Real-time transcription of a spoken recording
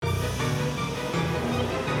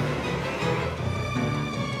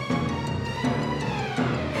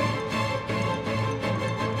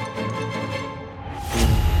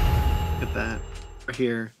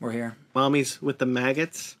here. We're here. Mommy's with the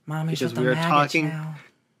maggots. Mommy's with the maggots now.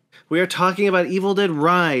 We are talking about Evil Dead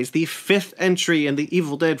Rise, the 5th entry in the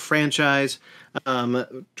Evil Dead franchise,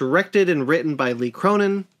 directed and written by Lee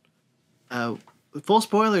Cronin. Full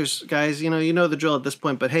spoilers, guys. You know the drill at this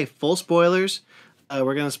point, but hey, full spoilers.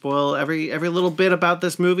 We're gonna spoil every little bit about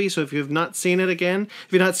this movie. So if you have not seen it if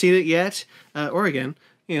you've not seen it yet, or again,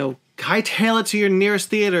 hightail it to your nearest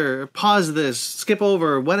theater. Pause this, skip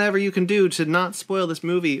over, whatever you can do to not spoil this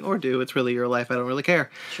movie, or do. It's really your life. I don't really care.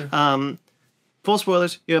 Sure. Full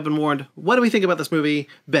spoilers. You have been warned. What do we think about this movie,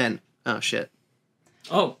 Ben? Oh shit.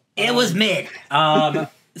 Oh, it was mid.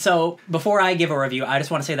 So before I give a review, I just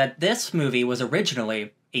want to say that this movie was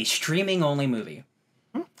originally a streaming-only movie.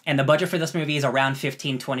 And the budget for this movie is around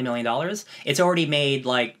 $15-20 million. It's already made,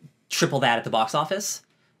 like, triple that at the box office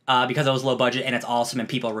because it was low budget and it's awesome and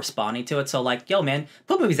people are responding to it. So, like, yo, man,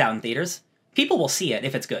 put movies out in theaters. People will see it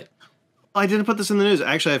if it's good. I didn't put this in the news.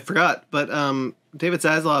 Actually, I forgot. But David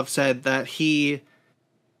Zaslav said that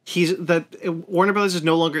Warner Brothers is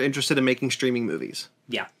no longer interested in making streaming movies.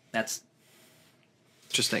 Yeah, that's...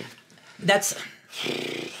 Interesting.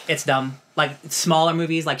 It's dumb. Like, smaller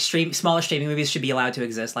movies, like smaller streaming movies should be allowed to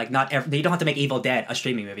exist. Like, you don't have to make Evil Dead a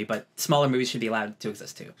streaming movie, but smaller movies should be allowed to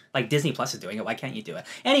exist too. Like, Disney Plus is doing it. Why can't you do it?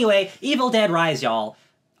 Anyway, Evil Dead Rise, y'all.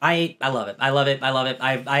 I love it. I love it. I love it.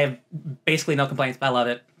 I have basically no complaints. I love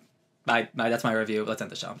it. That's my review. Let's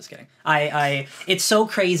end the show. I'm just kidding. It's so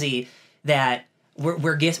crazy that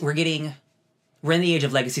we're in the age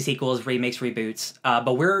of legacy sequels, remakes, reboots,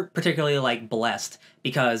 but we're particularly, like, blessed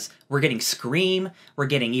because we're getting Scream, we're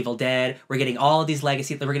getting Evil Dead, we're getting all of these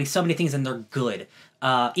legacy, we're getting so many things and they're good.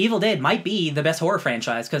 Evil Dead might be the best horror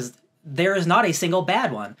franchise because there is not a single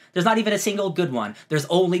bad one. There's not even a single good one. There's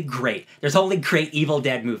only great Evil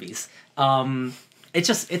Dead movies.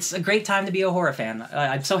 It's a great time to be a horror fan.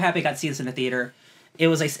 I'm so happy I got to see this in the theater. It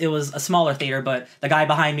was a smaller theater, but the guy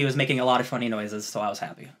behind me was making a lot of funny noises, so I was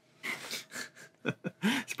happy.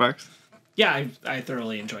 Sparks? Yeah, I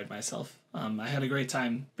thoroughly enjoyed myself. I had a great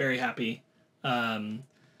time. Very happy. Yeah.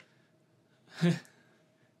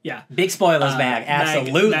 Big spoilers bag.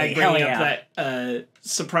 Absolutely. Mag Hell bringing yeah. up that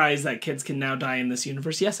surprise that kids can now die in this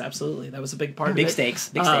universe. Yes, absolutely. That was a big part of it. Big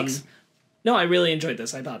stakes. No, I really enjoyed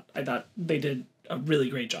this. I thought they did a really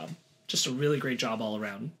great job. Just a really great job all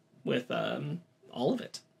around with all of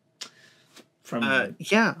it.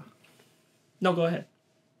 Yeah. No, go ahead.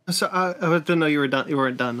 So I didn't know you were done. You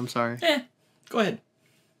weren't done. I'm sorry. Go ahead.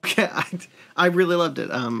 Okay, I really loved it.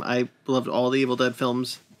 I loved all the Evil Dead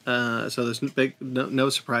films. So there's no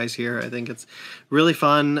surprise here. I think it's really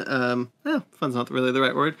fun. Fun's not really the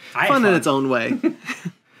right word. Fun in its own way.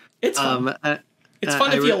 It's fun. It's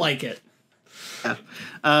fun if you like it. Yeah.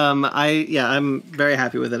 I'm very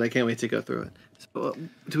happy with it. I can't wait to go through it. So,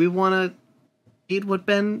 do we want to read what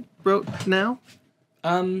Ben wrote now?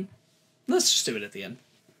 Let's just do it at the end.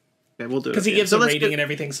 Okay, we'll do it. Because he gives a rating and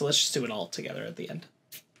everything, so let's just do it all together at the end.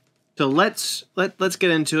 So let's get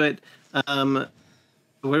into it. Where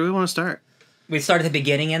do we want to start? We start at the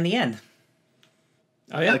beginning and the end.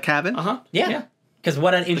 Oh yeah, the cabin. Yeah. Because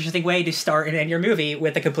what an interesting way to start and end your movie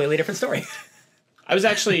with a completely different story. I was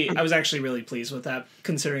actually really pleased with that,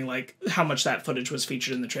 considering like how much that footage was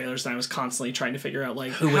featured in the trailers, and I was constantly trying to figure out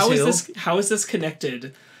like how is this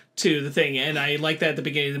connected to the thing, and I like that at the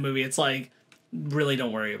beginning of the movie. It's like, really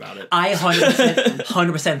don't worry about it. I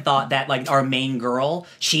 100% thought that like our main girl,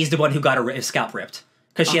 she's the one who got her scalp ripped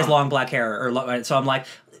because she has long black hair, so I'm like,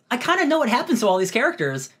 I kind of know what happens to all these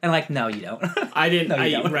characters, and like, no, you don't. I didn't. No,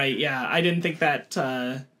 you don't. Right? Yeah, I didn't think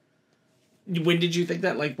that. When did you think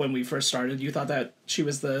that? Like when we first started, you thought that she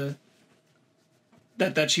was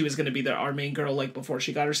that she was going to be our main girl, like before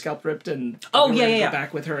she got her scalp ripped, and go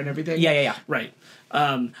back with her and everything. Yeah. Right.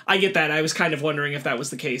 I get that. I was kind of wondering if that was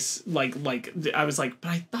the case. Like I was like, but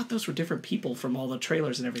I thought those were different people from all the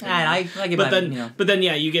trailers and everything. And I get that. But then,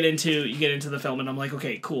 yeah, you get into the film, and I'm like,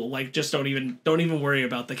 okay, cool. Like, just don't even worry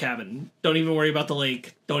about the cabin. Don't even worry about the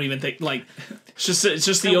lake. Don't even think like it's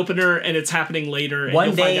just the opener, and it's happening later, and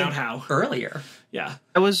you'll find out how earlier. Yeah,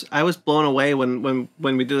 I was blown away when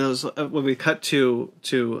we did those when we cut to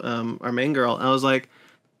our main girl. And I was like,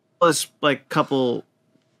 this like couple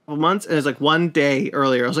months, and it was like one day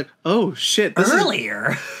earlier. I was like, oh shit,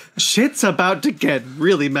 shit's about to get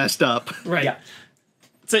really messed up. Right. Yeah.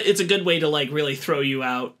 It's a good way to like really throw you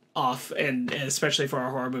off, and especially for a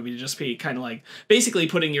horror movie to just be kind of like basically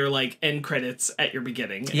putting your like end credits at your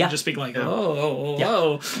beginning, and just being like,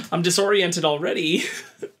 oh, I'm disoriented already.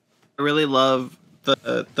 I really love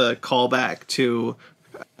the callback to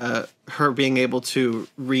her being able to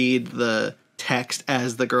read the text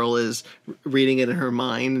as the girl is reading it in her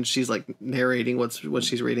mind, and she's like narrating what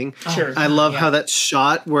she's reading. Sure. I love how that's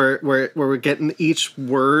shot, where we're getting each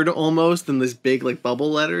word almost in this big like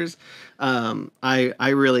bubble letters. I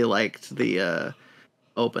really liked the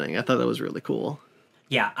opening. I thought that was really cool.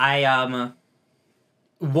 Yeah, I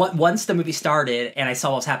once the movie started and I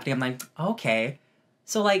saw what was happening, I'm like, okay,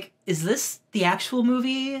 so like, is this the actual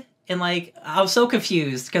movie? And like, I was so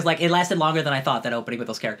confused because like it lasted longer than I thought, that opening with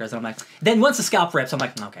those characters. And I'm like, then once the scalp rips, I'm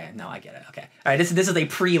like, okay, no, I get it. Okay, all right, this is a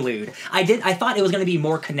prelude. I thought it was going to be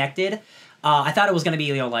more connected. I thought it was going to be,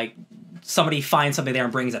 you know, like somebody finds something there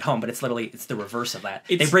and brings it home, but it's the reverse of that.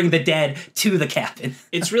 They bring the dead to the cabin.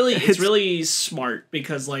 It's really smart,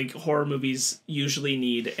 because like horror movies usually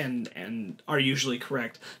need and are usually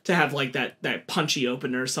correct to have like that punchy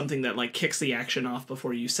opener, something that like kicks the action off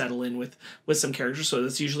before you settle in with some characters. So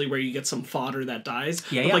that's usually where you get some fodder that dies.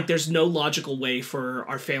 Yeah, but like there's no logical way for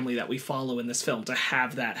our family that we follow in this film to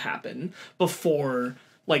have that happen before,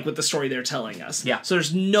 like with the story they're telling us. Yeah. So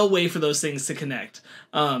there's no way for those things to connect.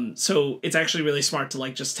 So it's actually really smart to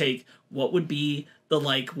like just take what would be the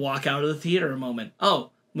like walk out of the theater moment.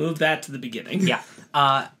 Oh, move that to the beginning. Yeah.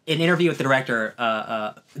 An interview with the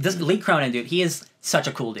director, this Lee Cronin dude, he is such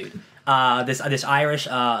a cool dude. This Irish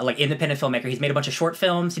like independent filmmaker. He's made a bunch of short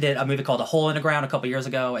films. He did a movie called A Hole in the Ground a couple years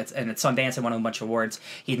ago. It's Sundance and won a bunch of awards.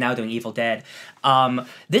 He's now doing Evil Dead.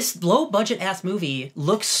 This low budget ass movie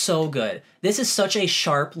looks so good. This is such a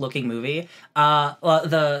sharp looking movie. For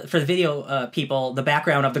the video people, the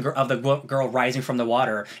background of the girl rising from the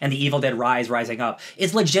water and the Evil Dead rising up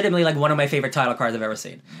is legitimately like one of my favorite title cards I've ever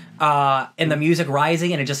seen. And the music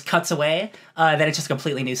rising and it just cuts away. Then it's just a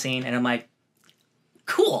completely new scene, and I'm like,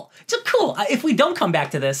 cool. Just cool. If we don't come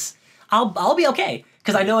back to this, I'll be okay,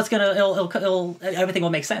 because I know it'll everything will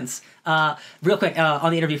make sense. Real quick,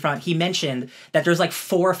 on the interview front, he mentioned that there's like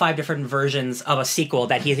 4 or 5 different versions of a sequel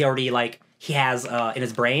that he has in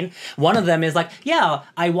his brain. One of them is like, yeah,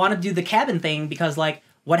 I want to do the cabin thing because like,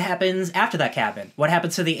 what happens after that cabin? What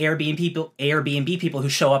happens to the Airbnb people who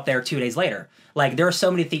show up there 2 days later? Like, there are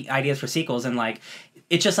so many ideas for sequels, and like,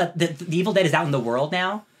 it's just like the Evil Dead is out in the world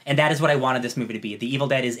now. And that is what I wanted this movie to be. The Evil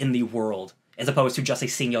Dead is in the world, as opposed to just a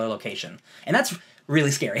singular location. And that's really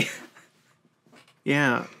scary.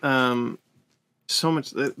 Yeah. So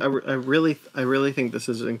much. I really think this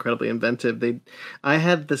is incredibly inventive. I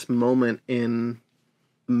had this moment in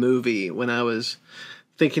the movie when I was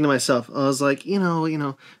thinking to myself, I was like, you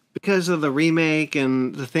know, because of the remake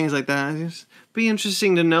and the things like that, it'd be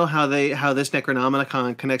interesting to know how this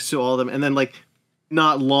Necronomicon connects to all of them. And then like,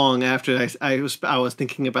 not long after I was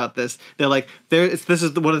thinking about this, they're like, this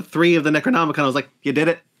is one of 3 of the Necronomicon. I was like, you did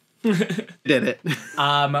it. You did it.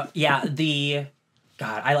 Yeah,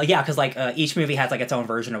 because like each movie has like its own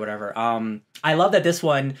version or whatever. I love that this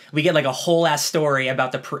one we get like a whole ass story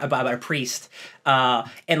about about a priest, and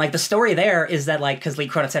like the story there is that like, because Lee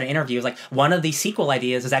Cronin said in an interview, is like one of the sequel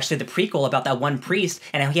ideas is actually the prequel about that one priest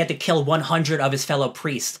and how he had to kill 100 of his fellow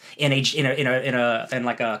priests in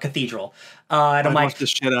like a cathedral. And I'm like, the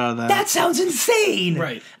shit out of that. That sounds insane.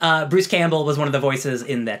 Right. Bruce Campbell was one of the voices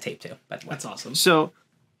in that tape too. That's awesome. So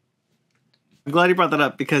I'm glad you brought that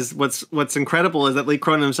up, because what's incredible is that Lee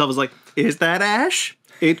Cronin himself is like, is that Ash?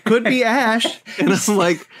 It could be Ash. And I'm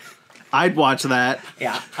like, I'd watch that.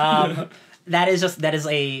 Yeah. I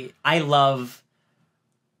love,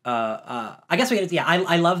 I guess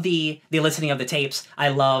I love the listening of the tapes. I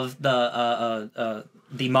love the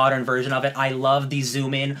modern version of it. I love the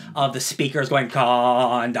zoom in of the speakers going,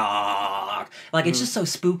 Kondak. Like, it's just so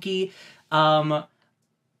spooky. I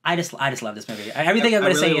just love this movie. Everything I'm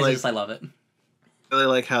going to say is just I love it. I really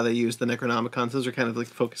like how they use the Necronomicon. Those are kind of like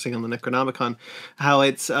focusing on the Necronomicon, how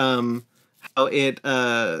it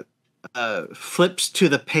flips to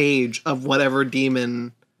the page of whatever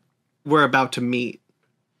demon we're about to meet.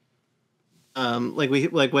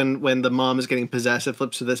 Like when the mom is getting possessed, it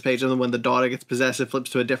flips to this page, and then when the daughter gets possessed, it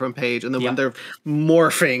flips to a different page, and then when they're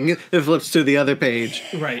morphing, it flips to the other page.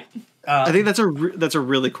 Right. I think that's a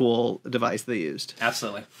really cool device they used.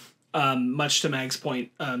 Absolutely. Much to Mag's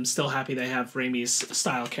point, still happy they have Raimi's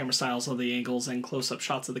camera styles of the angles and close-up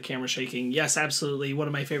shots of the camera shaking. Yes, absolutely. One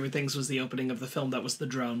of my favorite things was the opening of the film that was the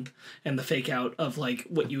drone and the fake out of like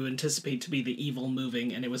what you anticipate to be the evil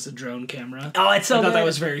moving, and it was a drone camera. Oh, it's so I thought good. that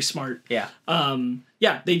was very smart. Yeah.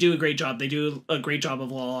 Yeah, they do a great job. They do a great job of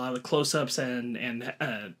a lot of close-ups and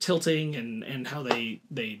tilting and how they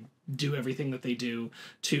do everything that they do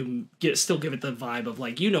to still give it the vibe of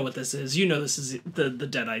like, you know what this is, this is the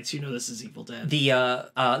Deadites, this is Evil Dead.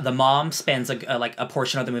 The mom spends a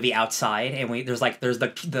portion of the movie outside, and there's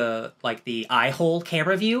the eye hole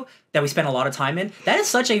camera view that we spent a lot of time in. That is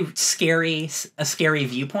such a scary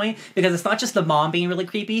viewpoint, because it's not just the mom being really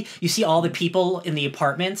creepy. You see all the people in the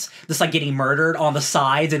apartments just like getting murdered on the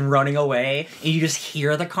sides and running away, and you just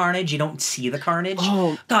hear the carnage. You don't see the carnage.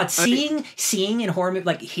 Oh God, seeing in horror movie,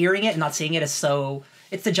 like hearing it and not seeing it is so.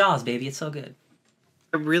 It's the Jaws, baby. It's so good.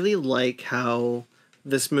 I really like how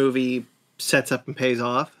this movie sets up and pays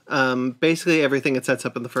off. Basically, everything it sets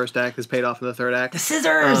up in the first act is paid off in the third act. The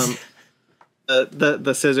scissors.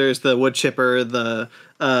 The scissors, the wood chipper, the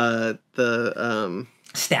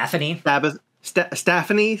Staffany.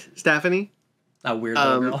 Staffany. A weird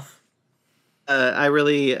little girl.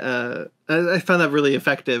 I found that really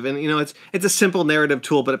effective, and it's a simple narrative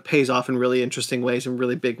tool, but it pays off in really interesting ways and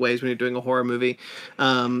really big ways when you're doing a horror movie.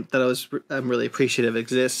 I'm really appreciative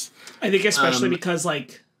exists. I think especially because I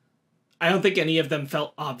don't think any of them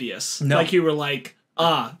felt obvious. No. Like you were like,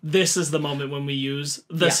 this is the moment when we use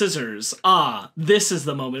the scissors. This is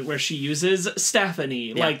the moment where she uses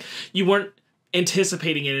Staffany. Yeah. Like, you weren't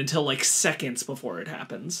anticipating it until, seconds before it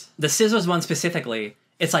happens. The scissors one specifically,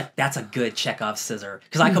 it's like, that's a good Chekhov scissor.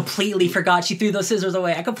 Because I completely forgot she threw those scissors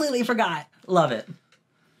away. I completely forgot. Love it.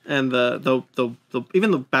 And the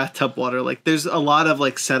even the bathtub water, there's a lot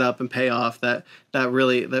of, setup and payoff that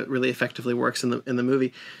really effectively works in the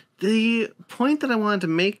movie. The point that I wanted to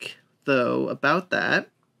make, though, about that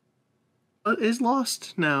is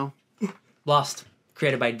lost now. Lost,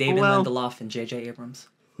 created by David Lindelof and J.J. Abrams.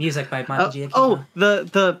 Music by Michael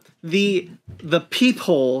Giacchino. The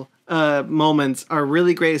peephole moments are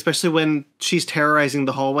really great, especially when she's terrorizing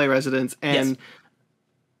the hallway residents, and yes.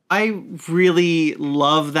 I really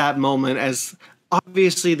love that moment. As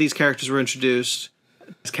obviously these characters were introduced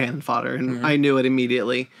as cannon fodder, and I knew it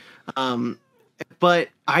immediately. But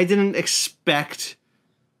I didn't expect.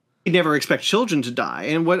 You never expect children to die,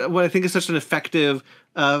 and what I think is such an effective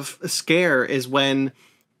scare is when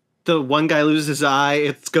the one guy loses his eye.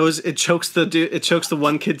 It chokes the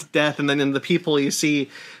one kid to death, and then in the people you see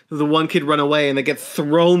the one kid run away, and they get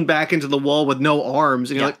thrown back into the wall with no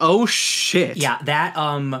arms, and you're like, oh shit. Yeah, that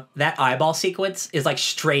eyeball sequence is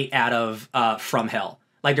straight out of From Hell.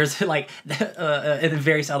 There's in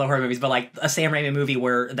various other horror movies, but a Sam Raimi movie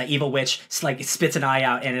where the evil witch spits an eye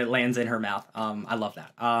out and it lands in her mouth. I love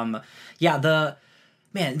that.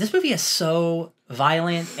 This movie is so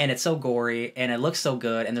violent and it's so gory and it looks so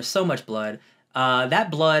good and there's so much blood.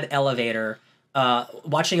 That blood elevator.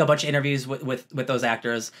 Watching a bunch of interviews with those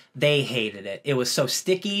actors, they hated it. It was so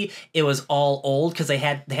sticky. It was all old because they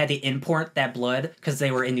had to import that blood because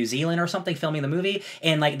they were in New Zealand or something filming the movie,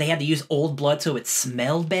 and they had to use old blood so it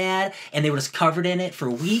smelled bad, and they were just covered in it for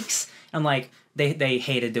weeks. And they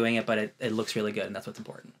hated doing it, but it looks really good, and that's what's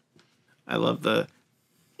important. I love the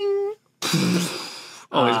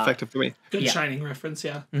always effective for me. Good Shining reference,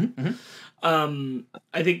 yeah. Mm-hmm, mm-hmm.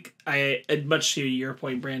 I think much to your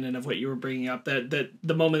point, Brandon, of what you were bringing up, that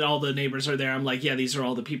the moment all the neighbors are there, I'm like, yeah, these are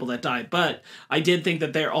all the people that die. But I did think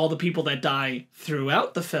that they're all the people that die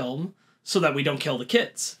throughout the film so that we don't kill the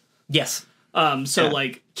kids. Yes.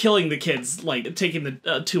 Killing the kids, taking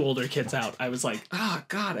the two older kids out, I was like,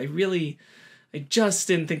 God, I just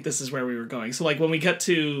didn't think this is where we were going. So when we cut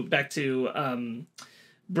back to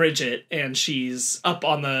Bridget and she's up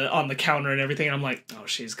on the counter and everything, I'm like, oh,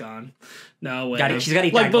 she's gone. No way. She's got to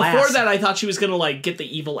eat that glass. Before that, I thought she was gonna get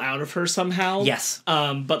the evil out of her somehow. Yes.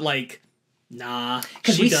 But nah,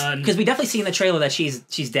 she's done. Because we definitely see in the trailer that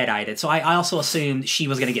she's dead-eyed. So I also assumed she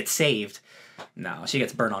was gonna get saved. No, she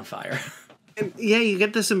gets burned on fire. And you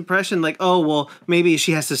get this impression maybe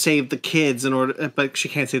she has to save the kids but she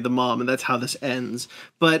can't save the mom, and that's how this ends.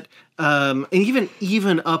 But and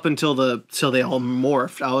even up until they all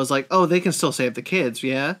morphed, I was like, oh, they can still save the kids,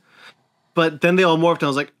 yeah. But then they all morphed, and I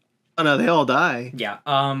was like, oh no, they all die. Yeah.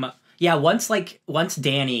 Once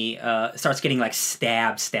Danny starts getting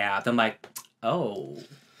stabbed, I'm like, oh,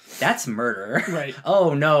 that's murder. Right.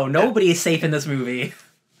 Oh no, nobody is safe in this movie.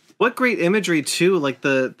 What great imagery too!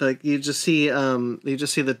 You just see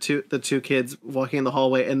the two kids walking in the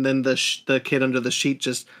hallway, and then the kid under the sheet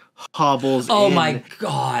just hobbles. Oh my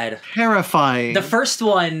god! Terrifying. The first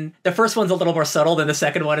one's a little more subtle than the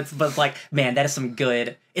second one. But man, that is some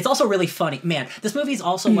good. It's also really funny. Man, this movie's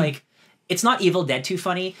also it's not Evil Dead 2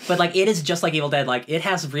 funny, but it is just like Evil Dead.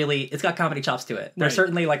 It's got comedy chops to it. There's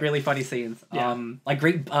certainly really funny scenes. Yeah.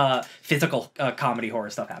 Great physical comedy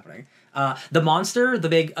horror stuff happening. The monster, the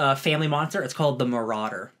big family monster, it's called the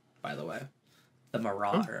Marauder, by the way. The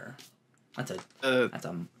Marauder. That's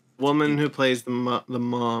a woman who plays the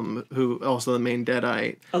mom, who also the main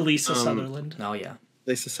Deadite. Elisa Sutherland. Oh yeah.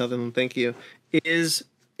 Elisa Sutherland, thank you. Is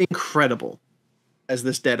incredible as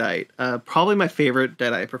this Deadite. Probably my favorite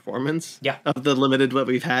Deadite performance. Yeah. Of the limited what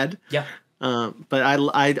we've had. Yeah. But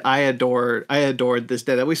I adored this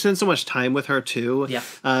Deadite. We spent so much time with her too.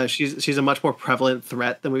 Yeah. She's a much more prevalent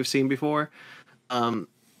threat than we've seen before. The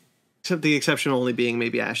exception only being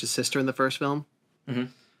maybe Ash's sister in the first film. Mm-hmm.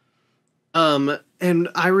 And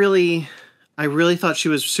I really thought she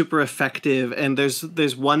was super effective. And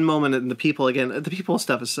there's one moment in The People, again, the People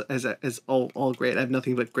stuff is all great. I have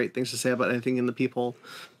nothing but great things to say about anything in The People.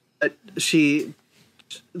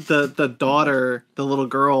 The daughter, the little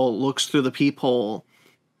girl, looks through the peephole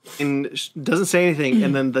and doesn't say anything,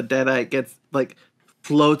 and then the Deadite gets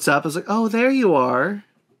floats up. I was like, oh, there you are.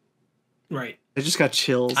 Right. I just got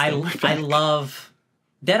chills. I love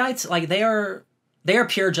Deadites. Like they are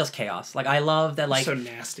pure just chaos. Like I love that. Like so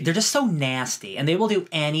nasty. They're just so nasty, and they will do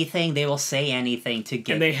anything. They will say anything to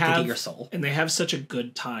get your soul. And they have such a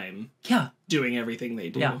good time. Yeah. Doing everything they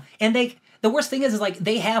do. Yeah. And the worst thing is like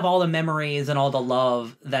they have all the memories and all the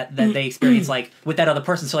love that they experience like with that other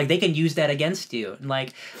person, so like they can use that against you. And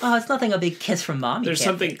like, oh, it's nothing a big kiss from mommy. There's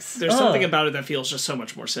something about it that feels just so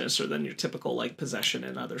much more sinister than your typical like possession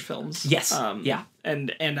in other films. Yes. Yeah.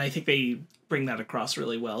 And I think they bring that across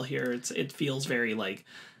really well here. It feels very like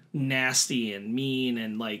nasty and mean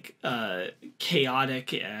and like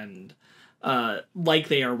chaotic and like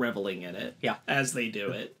they are reveling in it. Yeah. As they do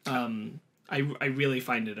it. I really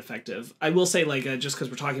find it effective. I will say, like, just because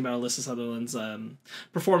we're talking about Alyssa Sutherland's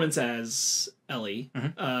performance as Ellie,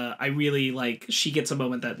 I really like she gets a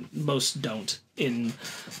moment that most don't in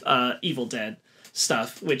Evil Dead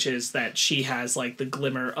stuff, which is that she has like the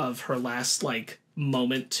glimmer of her last like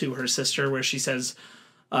moment to her sister, where she says,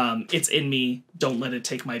 "It's in me. Don't let it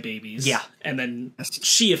take my babies." Yeah, and then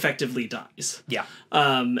she effectively dies. Yeah,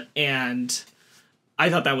 and I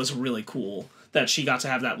thought that was really cool. That she got to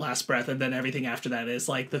have that last breath, and then everything after that is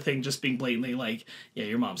like the thing just being blatantly like, yeah,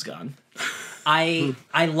 your mom's gone. I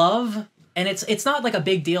love, and it's not like a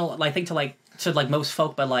big deal, I think to most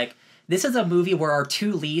folk, but like this is a movie where our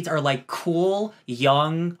two leads are like cool,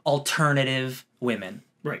 young, alternative women.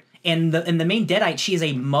 Right. And the main Deadite, she is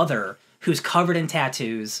a mother who's covered in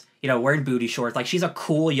tattoos, you know, wearing booty shorts. Like she's a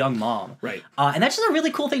cool young mom. Right. And that's just a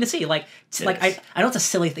really cool thing to see. Like I know it's a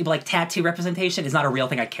silly thing, but like tattoo representation is not a real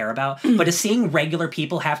thing I care about. But just seeing regular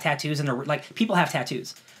people have tattoos and like people have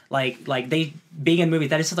tattoos. Like they being in movies,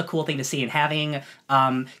 that is just a cool thing to see. And having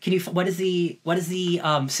what is the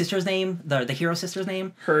sister's name? The hero sister's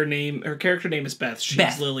name? Her character name is Beth. She's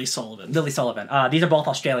Beth. Lily Sullivan. Lily Sullivan. These are both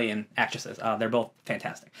Australian actresses. They're both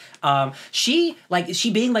fantastic. She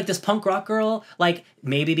being like this punk rock girl, like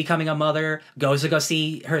maybe becoming a mother, goes to go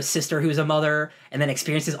see her sister who's a mother, and then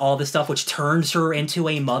experiences all this stuff which turns her into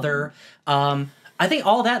a mother. I think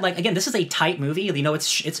all that, like, again, this is a tight movie. You know, it's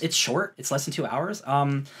short. It's less than 2 hours.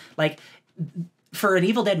 Like for an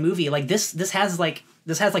Evil Dead movie, like this has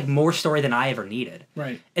more story than I ever needed.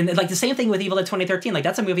 Right. And like the same thing with Evil Dead 2013. Like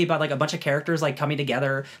that's a movie about like a bunch of characters like coming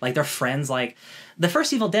together, like they're friends. Like the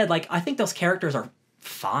first Evil Dead, like I think those characters are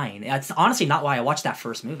fine. It's honestly not why I watched that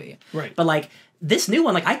first movie. Right. But like this new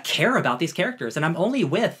one, like I care about these characters, and I'm only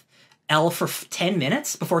with Elle for 10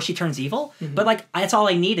 minutes before she turns evil. Mm-hmm. But like that's all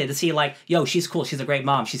I needed to see, like, yo, she's cool, she's a great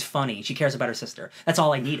mom, she's funny, she cares about her sister. That's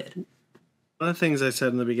all I needed. One of the things I said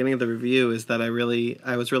in the beginning of the review is that I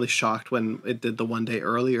was really shocked when it did the one day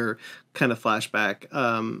earlier kind of flashback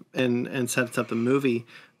and sets up the movie,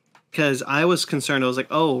 because I was concerned. I was like,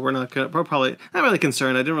 oh, we're probably not really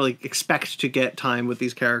concerned. I didn't really expect to get time with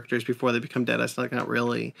these characters before they become dead. I was like, not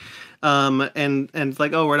really. And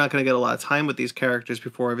like, oh, we're not going to get a lot of time with these characters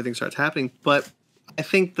before everything starts happening. But I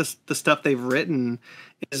think the stuff they've written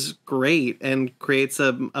is great and creates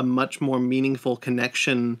a much more meaningful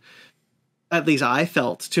connection. At least I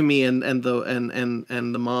felt, to me and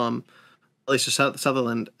the mom, Alicia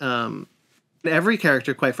Sutherland. Every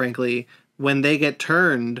character, quite frankly, when they get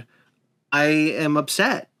turned, I am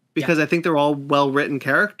upset because I think they're all well-written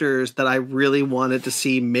characters that I really wanted to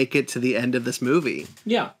see make it to the end of this movie.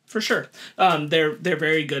 Yeah, for sure. They're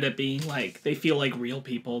very good at being like, they feel like real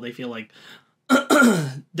people. They feel like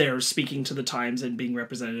they're speaking to the times and being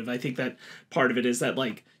representative. I think that part of it is that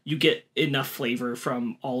like you get enough flavor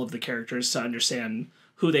from all of the characters to understand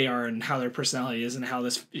who they are and how their personality is and how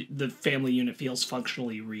the family unit feels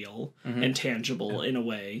functionally real and tangible in a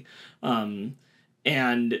way. And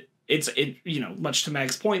it's much to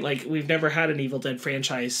Mag's point, like we've never had an Evil Dead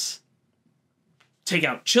franchise take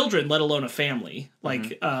out children, let alone a family.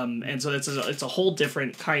 Like, and so it's a whole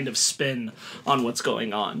different kind of spin on what's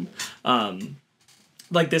going on.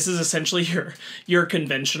 like this is essentially your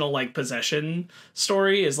conventional like possession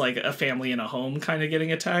story is like a family in a home kind of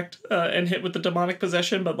getting attacked and hit with the demonic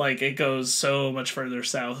possession, but like it goes so much further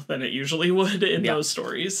south than it usually would in those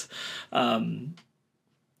stories.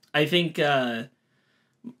 I think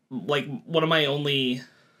like one of my only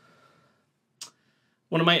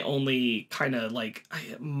kind of like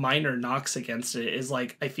minor knocks against it is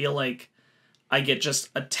like I feel like I get just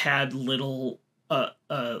a tad little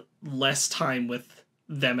less time with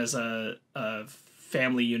them as a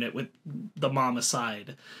family unit with the mom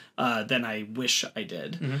aside than I wish I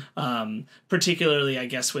did. Particularly, I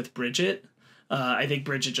guess, with Bridget. I think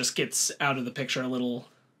Bridget just gets out of the picture a little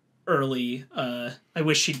early. I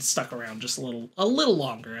wish she'd stuck around just a little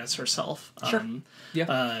longer as herself. Sure.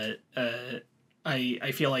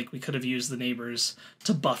 I feel like we could have used the neighbors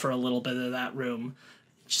to buffer a little bit of that room,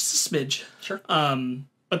 just a smidge. Sure.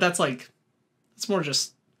 But that's like, it's more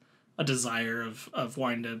just a desire of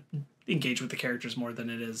wanting to engage with the characters more than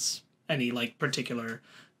it is any like particular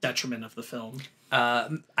detriment of the film.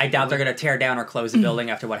 I doubt they're gonna tear down or close the building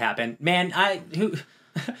after what happened. Man,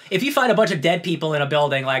 if you find a bunch of dead people in a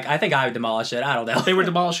building, like I think I would demolish it. I don't know. They were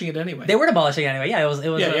demolishing it anyway. They were demolishing it anyway. Yeah, it was.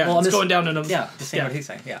 Well, it's going down in a. Yeah, the same what he's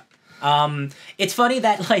saying. Yeah. It's funny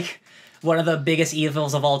that like one of the biggest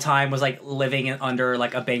evils of all time was like living under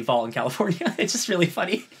like a bank vault in California. It's just really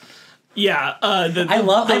funny. Yeah, I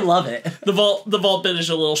love it. The vault bit is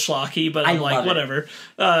a little schlocky, but I'm like, whatever.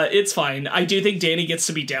 It's fine. I do think Danny gets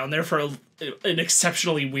to be down there for an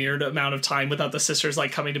exceptionally weird amount of time without the sisters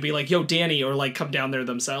like coming to be like, "Yo, Danny," or like come down there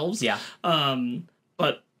themselves. Yeah.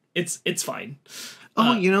 But it's fine.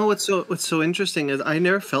 Oh, you know what's so interesting is I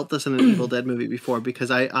never felt this in an Evil Dead movie before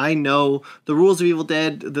because I know the rules of Evil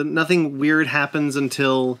Dead. Nothing weird happens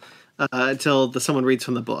until someone reads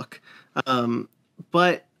from the book.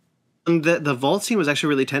 But the vault scene was actually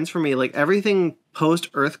really tense for me. Like everything post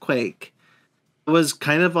earthquake was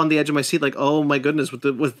kind of on the edge of my seat. Like, oh my goodness, are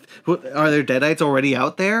there Deadites already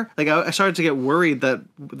out there? Like I started to get worried that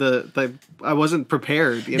I wasn't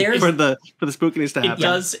prepared for the spookiness to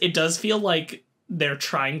happen. It does feel like they're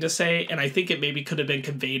trying to say, and I think it maybe could have been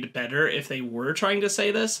conveyed better if they were trying to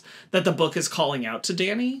say this, that the book is calling out to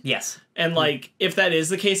Danny. Yes. And like, if that is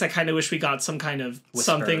the case, I kind of wish we got some kind of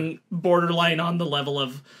something borderline on the level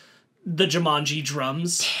of the Jumanji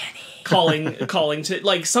drums. Danny. calling to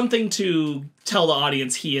like something to tell the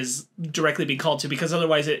audience he is directly being called to, because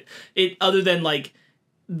otherwise it other than like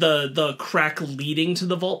the crack leading to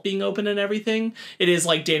the vault being open and everything, it is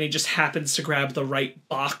like Danny just happens to grab the right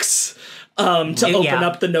box to open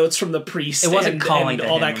up the notes from the priest. It wasn't calling and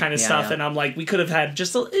all that kind of stuff. And I'm like, we could have had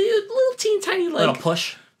just a little tiny like little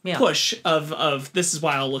push. Yeah. Push of this is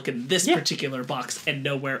why I'll look in this particular box and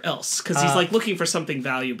nowhere else, because he's like looking for something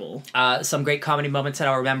valuable. Some great comedy moments that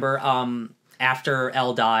I'll remember after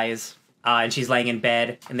Elle dies and she's laying in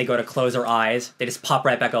bed and they go to close her eyes, they just pop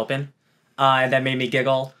right back open, and that made me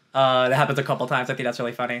giggle. That happens a couple times. I think that's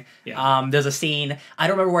really funny. Yeah. There's a scene, I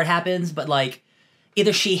don't remember where it happens, but like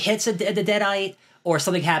either she hits the Deadite or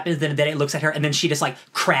something happens, then it looks at her, and then she just like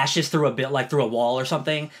crashes through a wall or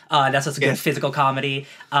something. That's just a good physical comedy.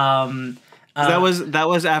 That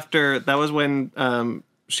was when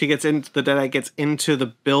she gets into the Deadite gets into the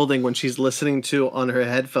building when she's listening to on her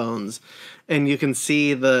headphones, and you can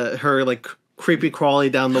see her like creepy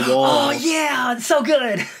crawly down the wall. Oh yeah, it's so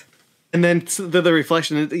good. And then the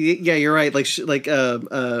reflection. Yeah, you're right. Like she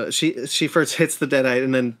first hits the Deadite,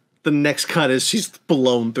 and then the next cut is she's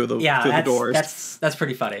blown through the doors. That's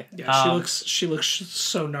pretty funny. Yeah, she looks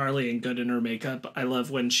so gnarly and good in her makeup. I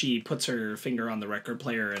love when she puts her finger on the record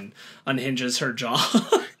player and unhinges her jaw.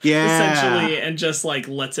 Essentially, and just like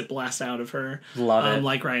lets it blast out of her. Love it.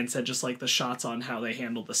 Like Ryan said, just like the shots on how they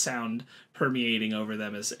handle the sound permeating over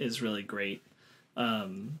them is really great.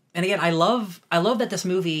 And again, I love that this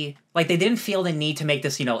movie, like, they didn't feel the need to make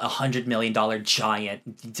this, $100 million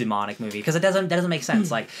giant demonic movie, because that doesn't make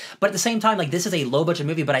sense. Like, but at the same time, like, this is a low budget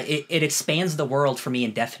movie, but it expands the world for me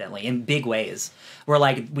indefinitely in big ways. Where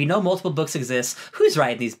like we know multiple books exist. Who's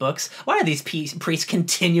writing these books? Why are these priests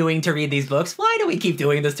continuing to read these books? Why do we keep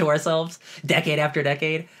doing this to ourselves, decade after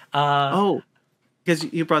decade? Because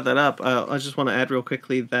you brought that up, I just want to add real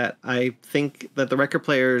quickly that I think that the record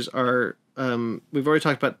players are. We've already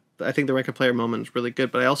talked about. I think the record player moment is really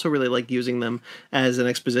good, but I also really like using them as an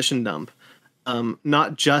exposition dump.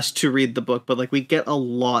 not just to read the book, but like we get a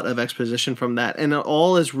lot of exposition from that, and it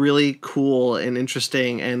all is really cool and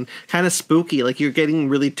interesting and kind of spooky. Like you're getting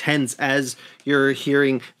really tense as you're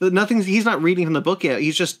hearing he's not reading from the book yet.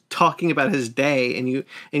 He's just talking about his day, and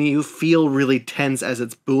you feel really tense as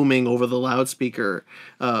it's booming over the loudspeaker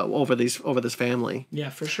over this family.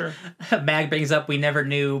 Yeah, for sure. Mag brings up we never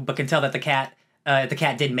knew, but can tell that the cat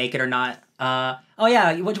didn't make it or not. Oh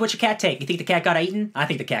yeah, what's your cat take? You think the cat got eaten? I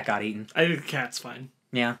think the cat got eaten. I think the cat's fine.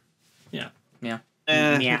 Yeah. Yeah. Yeah.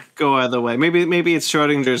 Yeah. Go either way. Maybe it's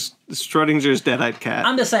Schrodinger's dead-eyed cat.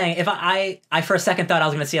 I'm just saying, if I for a second thought I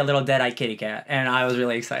was going to see a little dead-eyed kitty cat, and I was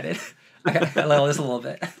really excited. I got a little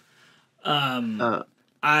bit.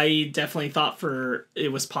 I definitely thought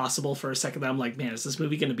it was possible for a second that I'm like, man, is this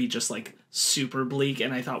movie going to be just like super bleak?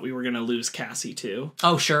 And I thought we were going to lose Cassie too.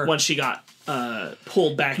 Oh, sure. Once she got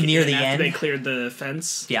pulled back near the after end, they cleared the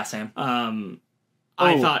fence. Yeah, same.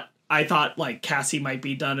 I thought like Cassie might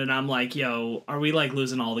be done, and I'm like, yo, are we like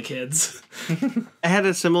losing all the kids? I had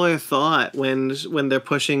a similar thought when they're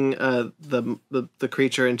pushing the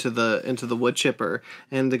creature into the wood chipper,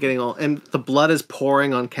 and they're getting and the blood is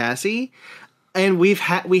pouring on Cassie. And we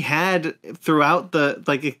had throughout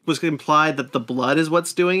it was implied that the blood is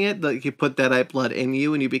what's doing it. Like you put deadite blood in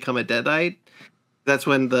you and you become a deadite. That's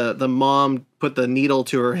when the mom put the needle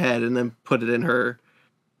to her head and then put it in her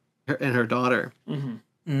daughter. Mm-hmm.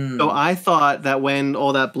 Mm. So I thought that when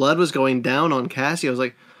all that blood was going down on Cassie, I was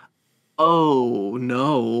like, oh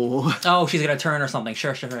no. Oh, she's gonna turn or something.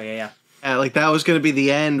 Sure, yeah. Yeah, like that was gonna be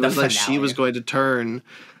the end. The was like she was going to turn,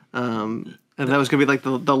 and that was gonna be like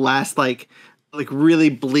the last like really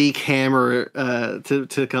bleak hammer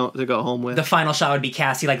to go home with. The final shot would be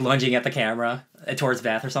Cassie like lunging at the camera towards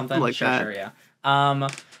Beth or something. Like that. Sure, yeah.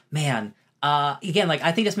 Man. Again, like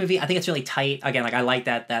I think this movie, I think it's really tight. Again, like I like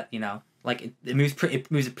that like it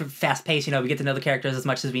moves fast paced. We get to know the characters as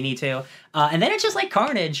much as we need to, and then it's just like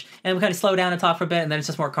carnage, and we kind of slow down and talk for a bit, and then it's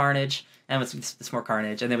just more carnage, and it's more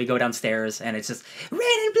carnage, and then we go downstairs, and it's just rain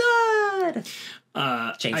and blood.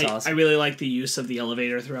 Chainsaws. I really like the use of the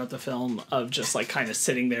elevator throughout the film of just like kind of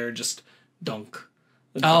sitting there, just dunk.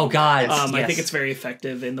 Oh God! Yes. Yes. I think it's very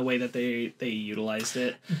effective in the way that they utilized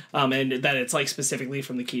it, and that it's like specifically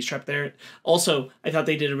from the key strap there. Also, I thought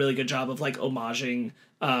they did a really good job of like homaging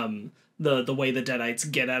the way the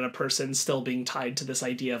Deadites get at a person still being tied to this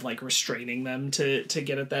idea of like restraining them to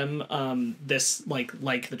get at them. This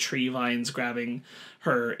like the tree vines grabbing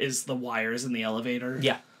her is the wires in the elevator.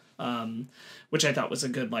 Yeah. Which I thought was a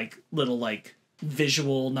good like little like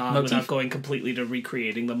visual nod motif. Without going completely to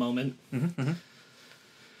recreating the moment. Mm-hmm,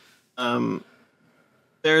 mm-hmm.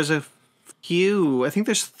 There's a few. I think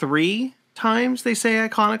there's 3 times they say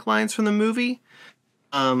iconic lines from the movie.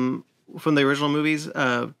 From the original movies,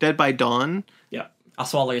 Dead by Dawn. Yeah. I'll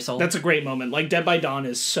swallow your soul. That's a great moment. Like Dead by Dawn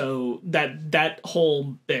is so that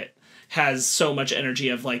whole bit has so much energy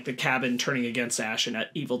of like the cabin turning against Ash and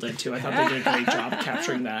Evil Dead 2. I thought they did a great job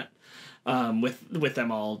capturing that. With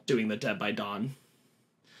them all doing the Dead by Dawn.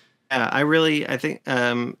 Yeah, I think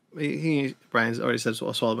Brian's already said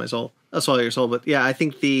I'll swallow my soul. I'll swallow your soul, but yeah, I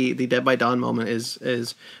think the Dead by Dawn moment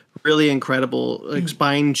is really incredible, like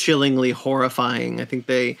spine-chillingly horrifying. I think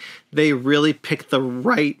they really picked the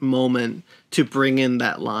right moment to bring in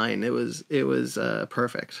that line. It was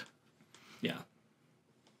perfect. Yeah.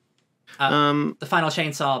 The final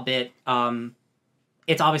chainsaw bit,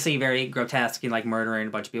 it's obviously very grotesque and like murdering a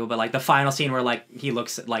bunch of people, but like the final scene where like he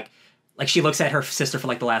looks at like she looks at her sister for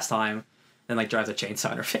like the last time and like drives a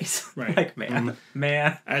chainsaw in her face. Right. Like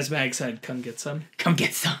man. As Mag said, come get some. Come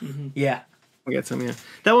get some. Mm-hmm. Yeah. I'll get some, yeah.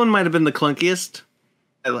 That one might have been the clunkiest.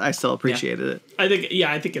 I still appreciated it. I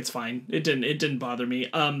think it's fine. It didn't bother me.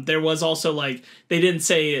 There was also like they didn't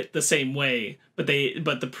say it the same way, but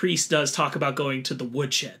the priest does talk about going to the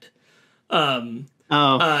woodshed. To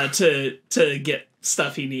get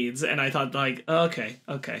stuff he needs, and I thought like, oh,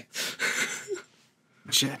 okay.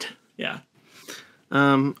 Shit. Yeah.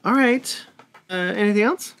 All right. Anything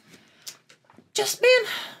else? Just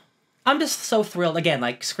man, I'm just so thrilled. Again,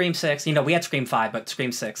 like Scream 6. We had Scream 5, but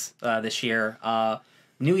Scream 6 this year.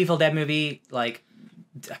 New Evil Dead movie. Like,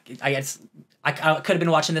 I could have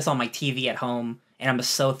been watching this on my TV at home, and I'm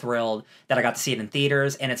just so thrilled that I got to see it in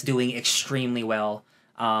theaters, and it's doing extremely well.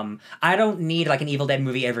 I don't need like an Evil Dead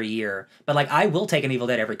movie every year, but like I will take an Evil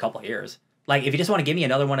Dead every couple of years. Like if you just want to give me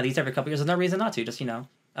another one of these every couple of years, there's no reason not to. Just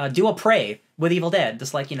do a Prey with Evil Dead.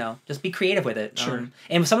 Just like just be creative with it. Sure.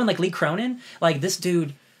 And with someone like Lee Cronin, like this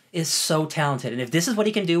dude is so talented, and if this is what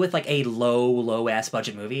he can do with like a low ass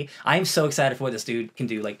budget movie, I'm so excited for what this dude can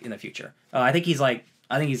do like in the future. I think he's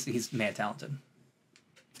mad talented.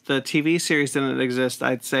 If the TV series didn't exist,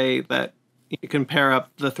 I'd say that you can pair up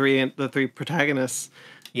the three protagonists.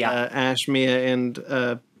 Yeah. Ash, Mia, and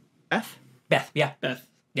Beth. Beth. Yeah. Beth.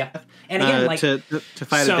 Yeah. And again, like to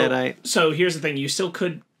fight a Deadite. So here's the thing: you still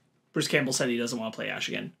could. Bruce Campbell said he doesn't want to play Ash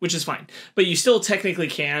again, which is fine. But you still technically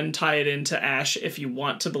can tie it into Ash if you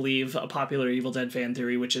want to believe a popular Evil Dead fan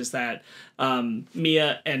theory, which is that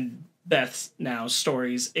Mia and Beth's now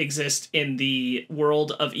stories exist in the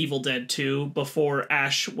world of Evil Dead 2 before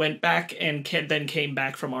Ash went back and then came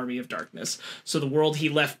back from Army of Darkness. So the world he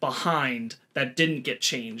left behind that didn't get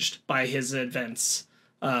changed by his events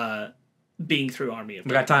being through Army of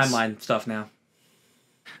Darkness. We got timeline stuff now.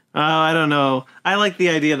 Oh, I don't know. I like the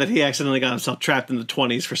idea that he accidentally got himself trapped in the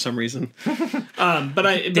 20s for some reason. I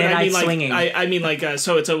mean,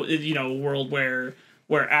 so it's a world where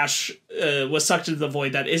Ash was sucked into the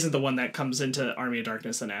void that isn't the one that comes into Army of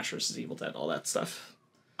Darkness and Ash versus Evil Dead, all that stuff.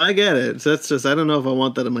 I get it. So that's just, I don't know if I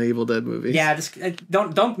want that in my Evil Dead movie. Yeah, just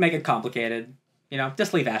don't make it complicated.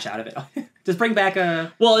 Just leave Ash out of it. Just bring back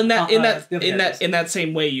a. Well, in that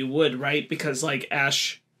same way you would, right? Because like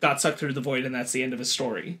Ash got sucked through the void, and that's the end of his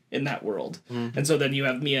story in that world. Mm-hmm. And so then you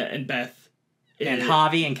have Mia and Beth and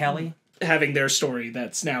Javi and Kelly having their story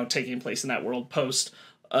that's now taking place in that world post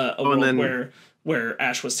a world where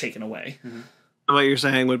Ash was taken away. Mm-hmm. What you're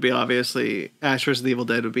saying would be obviously Ash vs. the Evil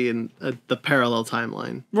Dead would be in the parallel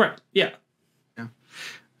timeline, right? Yeah.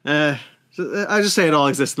 I just say it all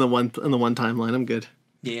exists in the one timeline. I'm good.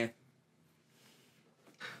 Yeah.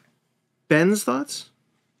 Ben's thoughts.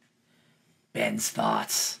 I'm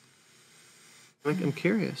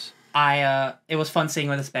curious. It was fun seeing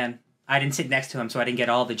with this Ben. I didn't sit next to him, so I didn't get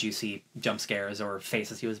all the juicy jump scares or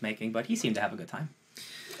faces he was making, but he seemed to have a good time.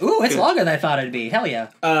 Ooh, it's longer than I thought it'd be. Hell yeah.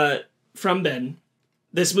 From Ben,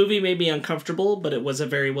 this movie made me uncomfortable, but it was a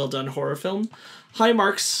very well done horror film. High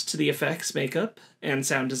marks to the effects, makeup, and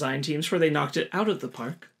sound design teams where they knocked it out of the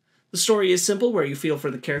park. The story is simple, where you feel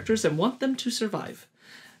for the characters and want them to survive.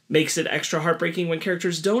 Makes it extra heartbreaking when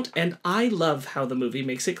characters don't, and I love how the movie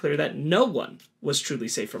makes it clear that no one was truly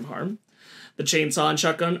safe from harm. The chainsaw and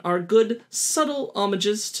shotgun are good, subtle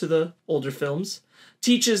homages to the older films.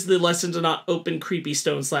 Teaches the lesson to not open creepy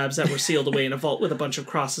stone slabs that were sealed away in a vault with a bunch of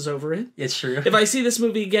crosses over it. It's true. If I see this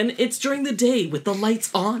movie again, it's during the day with the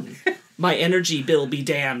lights on. My energy bill be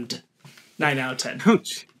damned. 9 out of 10.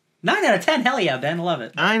 9 out of 10? Hell yeah, Ben. Love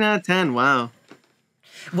it. 9 out of 10. Wow.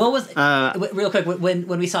 What was real quick when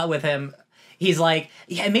we saw it with him? He's like,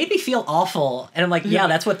 yeah, it made me feel awful, and I'm like, yeah,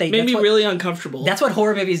 that's what they made me really uncomfortable. That's what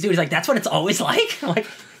horror movies do. He's like, that's what it's always like. I'm like,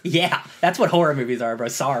 yeah, that's what horror movies are, bro.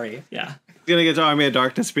 Sorry. Yeah. He's gonna get to Army of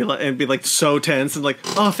Darkness and be like so tense and like,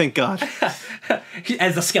 oh, thank God.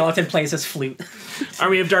 As the skeleton plays his flute.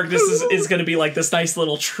 Army of Darkness is gonna be like this nice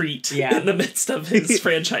little treat in the midst of his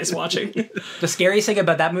franchise watching. The scariest thing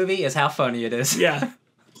about that movie is how funny it is. Yeah.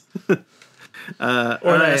 Or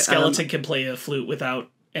that a skeleton can play a flute without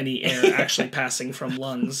any air actually passing from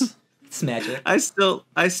lungs. It's magic. I still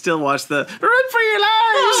watch the Run for Your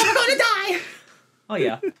Lives! Oh, I'm gonna die! Oh,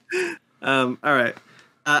 yeah. All right.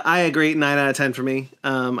 I agree, 9 out of 10 for me.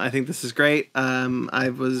 I think this is great. I'm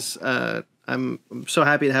so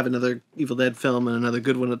happy to have another Evil Dead film and another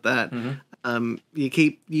good one at that. Mm-hmm.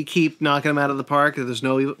 You keep knocking them out of the park. There's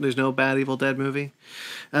no bad Evil Dead movie.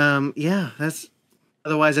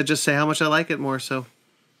 Otherwise, I'd just say how much I like it more. So,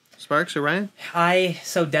 Sparks or Ryan? I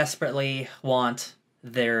so desperately want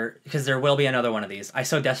because there will be another one of these. I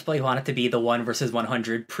so desperately want it to be the 1 versus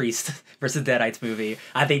 100 Priest versus Deadites movie.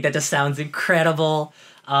 I think that just sounds incredible.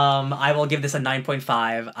 I will give this a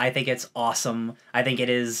 9.5. I think it's awesome. I think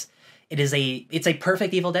it's a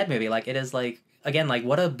perfect Evil Dead movie. Like, it is like, again, like,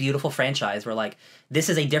 what a beautiful franchise where like this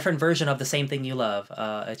is a different version of the same thing you love.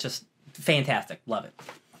 It's just fantastic. Love it.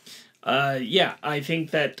 I think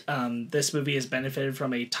that this movie has benefited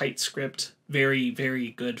from a tight script, very, very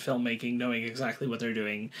good filmmaking, knowing exactly what they're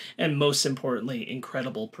doing, and most importantly,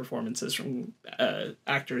 incredible performances from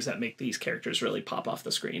actors that make these characters really pop off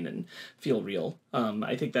the screen and feel real.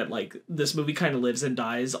 I think that like this movie kind of lives and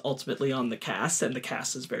dies ultimately on the cast, and the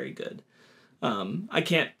cast is very good. I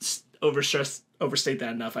can't overstate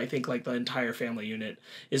that enough. I think like the entire family unit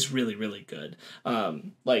is really, really good.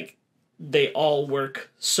 They all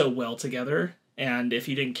work so well together, and if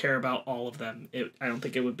you didn't care about all of them, I don't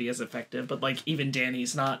think it would be as effective. But like even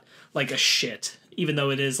Danny's not like a shit, even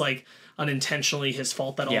though it is like unintentionally his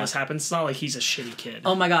fault that all this happens. It's not like he's a shitty kid.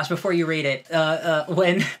 Oh my gosh! Before you read it,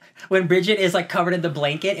 when Bridget is like covered in the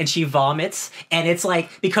blanket and she vomits, and it's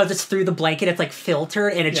like because it's through the blanket, it's like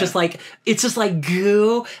filtered, and it's just like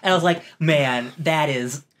goo. And I was like, man, that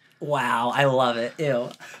is wow! I love it.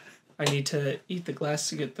 Ew. I need to eat the glass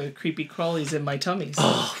to get the creepy crawlies in my tummies.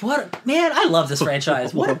 Oh, man, I love this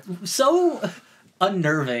franchise. So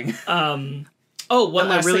unnerving. One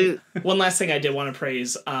last thing I did want to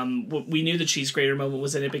praise. We knew the cheese grater moment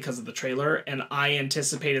was in it because of the trailer, and I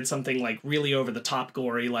anticipated something like really over the top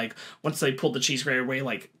gory. Like once they pulled the cheese grater away,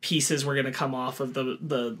 like pieces were gonna come off of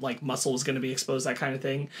the like muscle was gonna be exposed, that kind of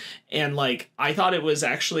thing. And like I thought it was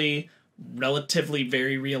actually relatively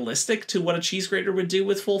very realistic to what a cheese grater would do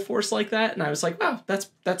with full force like that, and I was like, wow,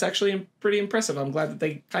 that's actually pretty impressive. I'm glad that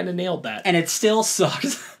they kind of nailed that. And it still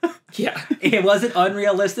sucks. Yeah. It wasn't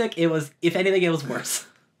unrealistic. It was, if anything, it was worse.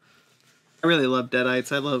 I really love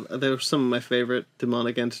Deadites. They're some of my favorite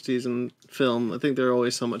demonic entities in film. I think they're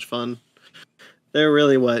always so much fun. They're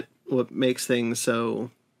really what makes things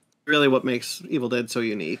so, really what makes Evil Dead so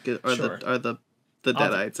unique are the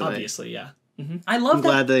Deadites. Obviously, yeah. Mm-hmm. I love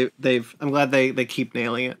that. I'm glad they keep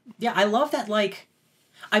nailing it. Yeah, I love that. Like,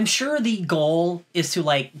 I'm sure the goal is to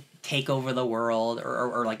like take over the world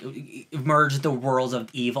or like merge the worlds of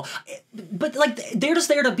evil, but like they're just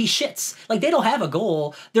there to be shits. Like they don't have a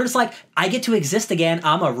goal. They're just like, I get to exist again.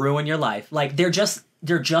 I'm gonna ruin your life. Like they're just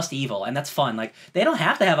evil, and that's fun. Like they don't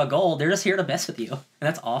have to have a goal. They're just here to mess with you, and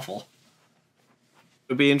that's awful.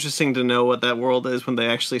 It would be interesting to know what that world is when they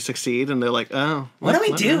actually succeed, and they're like, oh, what do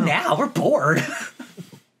we do now? We're bored.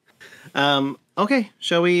 Okay,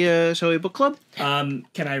 shall we book club? Can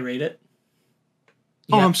I rate it?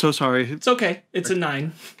 Oh, I'm so sorry. It's okay. It's a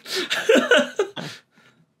 9. 3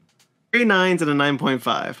 9s and a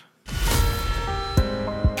 9.5.